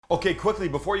Okay, quickly,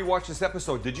 before you watch this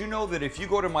episode, did you know that if you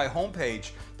go to my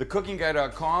homepage,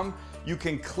 thecookingguy.com, you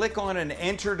can click on an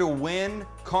enter to win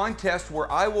contest where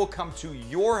I will come to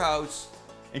your house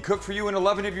and cook for you and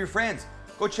 11 of your friends.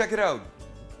 Go check it out.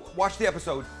 Watch the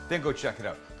episode, then go check it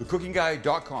out.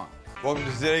 Thecookingguy.com. Welcome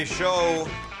to today's show.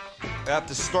 I have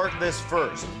to start this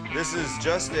first. This is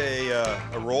just a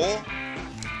roll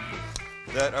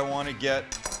that I want to get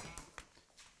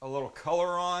a little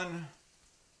color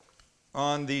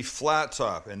on the flat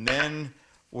top, and then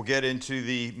we'll get into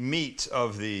the meat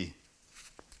of the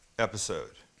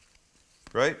episode.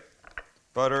 Right?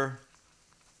 Butter.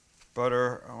 I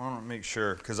want to make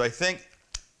sure, because I think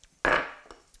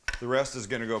the rest is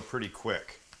going to go pretty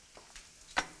quick.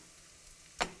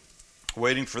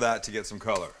 Waiting for that to get some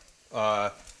color.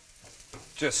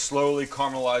 Just slowly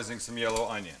caramelizing some yellow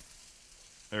onion.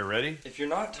 Are you ready? If you're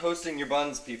not toasting your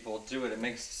buns, people, do it. It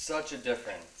makes such a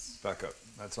difference. Back up.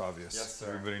 That's obvious. Yes, sir.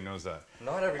 Everybody knows that.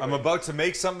 Not everybody. I'm about to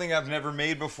make something I've never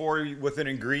made before with an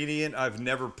ingredient I've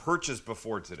never purchased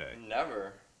before today.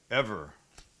 Never. Ever.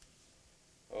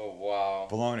 Oh, wow.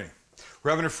 Bologna.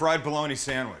 We're having a fried bologna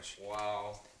sandwich.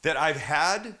 Wow. That I've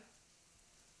had.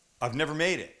 I've never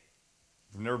made it.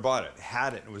 I've never bought it.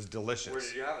 Had it. It was delicious. Where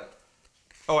did you have it?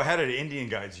 Oh, I had it at Indian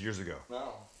Guides years ago.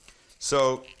 No.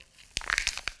 So,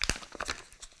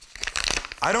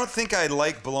 I don't think I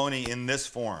like bologna in this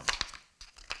form.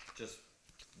 Just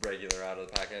regular out of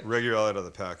the packet? Regular out of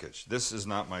the package. This is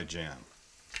not my jam.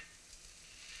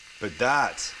 But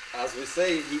that, As we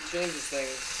say, heat changes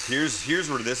things. here's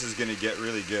where this is going to get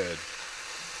really good.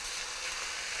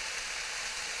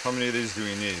 How many of these do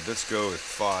we need? Let's go with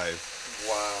 5.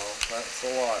 Wow, that's a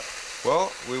lot.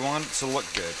 Well, we want it to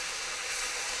look good.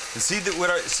 And see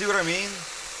what I mean?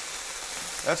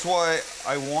 That's why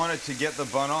I wanted to get the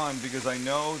bun on, because I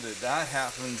know that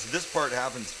happens, this part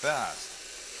happens fast.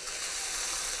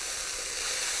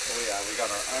 Oh yeah, we got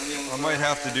our onions. I might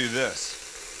have to do this.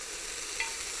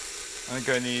 I think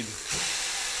I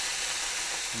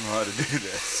know how to do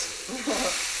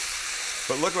this.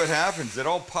 But look what happens, it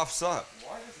all puffs up.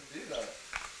 Why does it do that?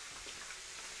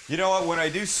 You know what, when I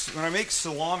make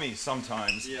salami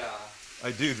sometimes, Yeah.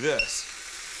 I do this.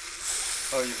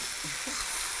 Oh, you...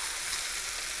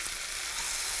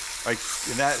 And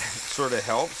that sort of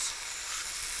helps.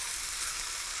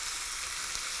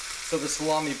 So the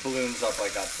salami balloons up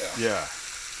like that too? Yeah.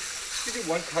 You could do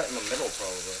one cut in the middle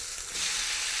probably.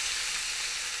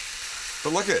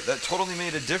 But look at it, that totally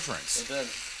made a difference. It did.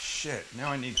 Shit,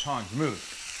 now I need tongs. Move.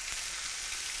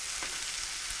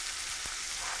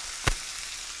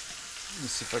 Let me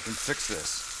see if I can fix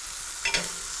this.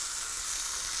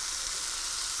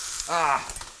 Ah!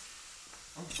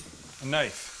 A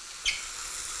knife.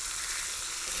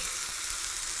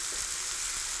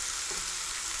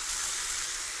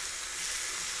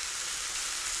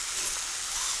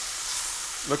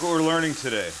 Look what we're learning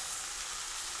today.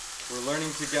 We're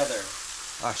learning together.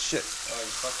 Ah, shit. Oh,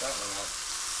 you fucked that one up.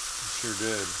 Sure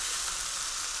did.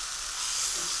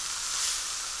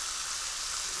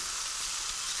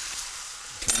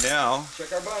 Okay, now,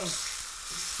 Check our buns.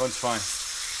 bun's fine.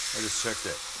 I just checked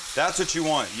it. That's what you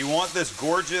want. You want this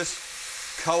gorgeous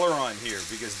color on here,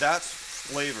 because that's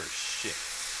flavor. Shit.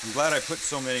 I'm glad I put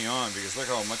so many on, because look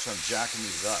how much I'm jacking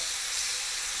these up.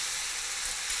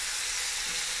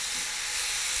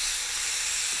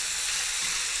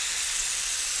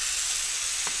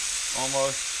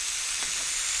 Almost.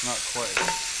 Not quite.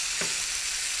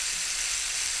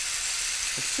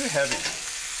 It's too heavy.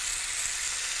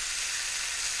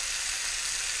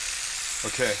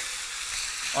 Okay.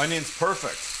 Onion's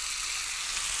perfect.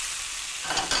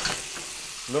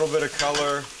 A little bit of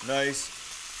color, nice,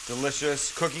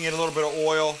 delicious. Cooking in a little bit of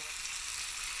oil.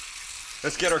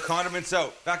 Let's get our condiments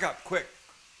out. Back up, quick.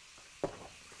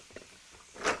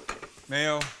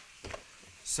 Mayo,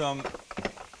 some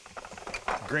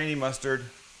grainy mustard.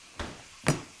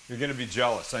 You're gonna be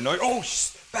jealous. I know. Oh,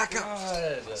 back up.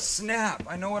 God. Snap.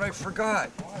 I know what I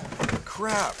forgot. What?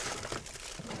 Crap.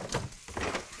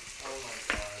 Oh my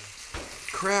god.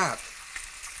 Crap.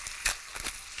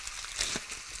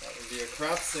 That would be a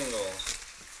crap single.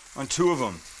 On 2 of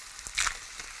them.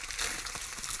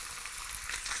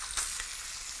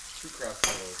 2 crap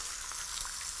singles.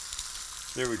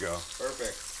 There we go.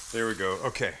 Perfect. There we go.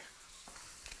 Okay.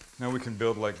 Now we can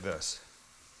build like this.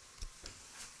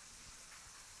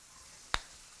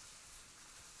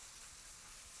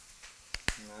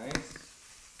 Nice.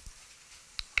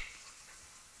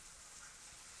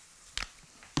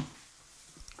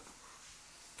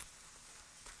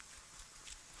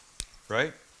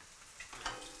 Right?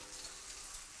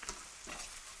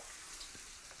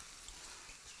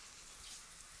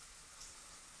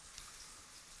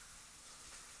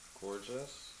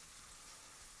 Gorgeous.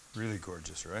 Really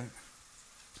gorgeous, right?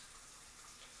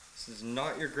 This is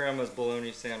not your grandma's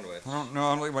bologna sandwich. I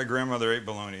don't think my grandmother ate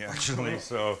bologna, actually,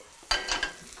 so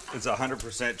it's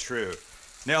 100% true.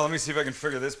 Now, let me see if I can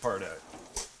figure this part out.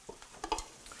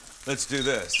 Let's do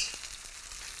this.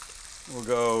 We'll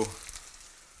go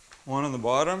one on the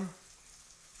bottom,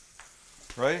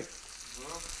 right?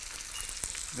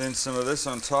 Then some of this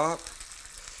on top.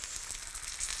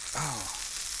 Oh.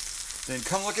 Then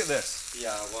come look at this. Yeah,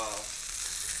 wow.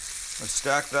 I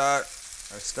stack that.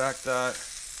 I stack that.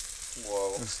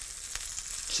 Whoa.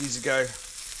 This cheesy guy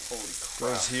Holy crap.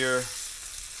 goes here.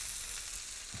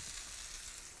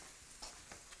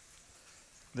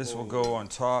 This will go on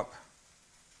top.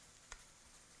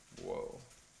 Whoa.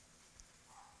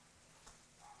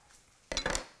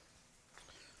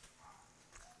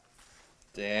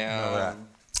 Damn. That.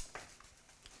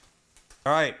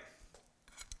 All right.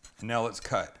 Now let's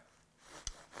cut.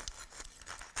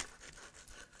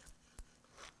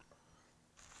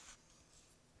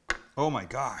 Oh my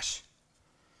gosh.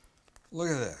 Look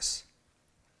at this.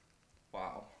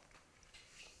 Wow.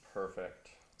 Perfect.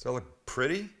 Does that look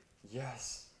pretty?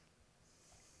 Yes.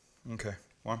 Okay.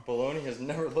 One. Bologna has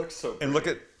never looked so pretty. And look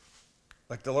at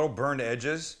like the little burned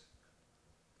edges.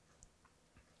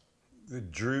 The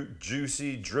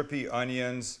juicy, drippy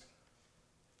onions.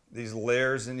 These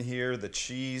layers in here, the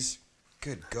cheese.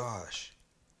 Good gosh.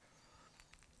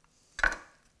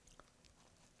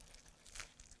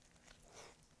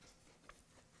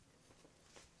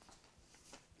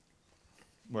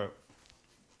 Well,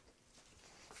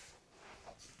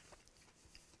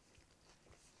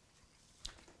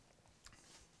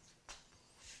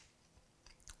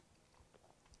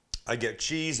 I get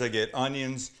cheese, I get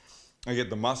onions, I get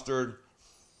the mustard,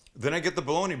 then I get the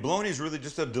bologna. Bologna is really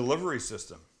just a delivery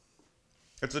system.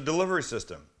 It's a delivery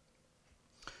system.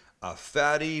 A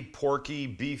fatty, porky,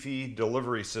 beefy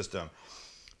delivery system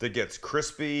that gets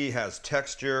crispy, has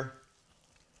texture.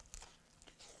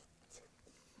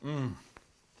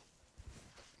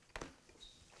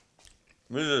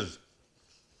 This is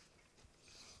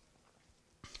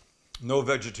no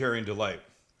vegetarian delight,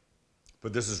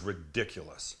 but this is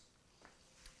ridiculous.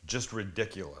 Just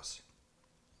ridiculous.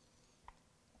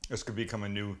 This could become a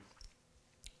new,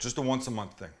 just a once a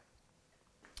month thing.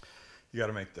 You got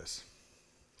to make this.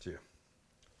 See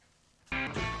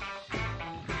ya.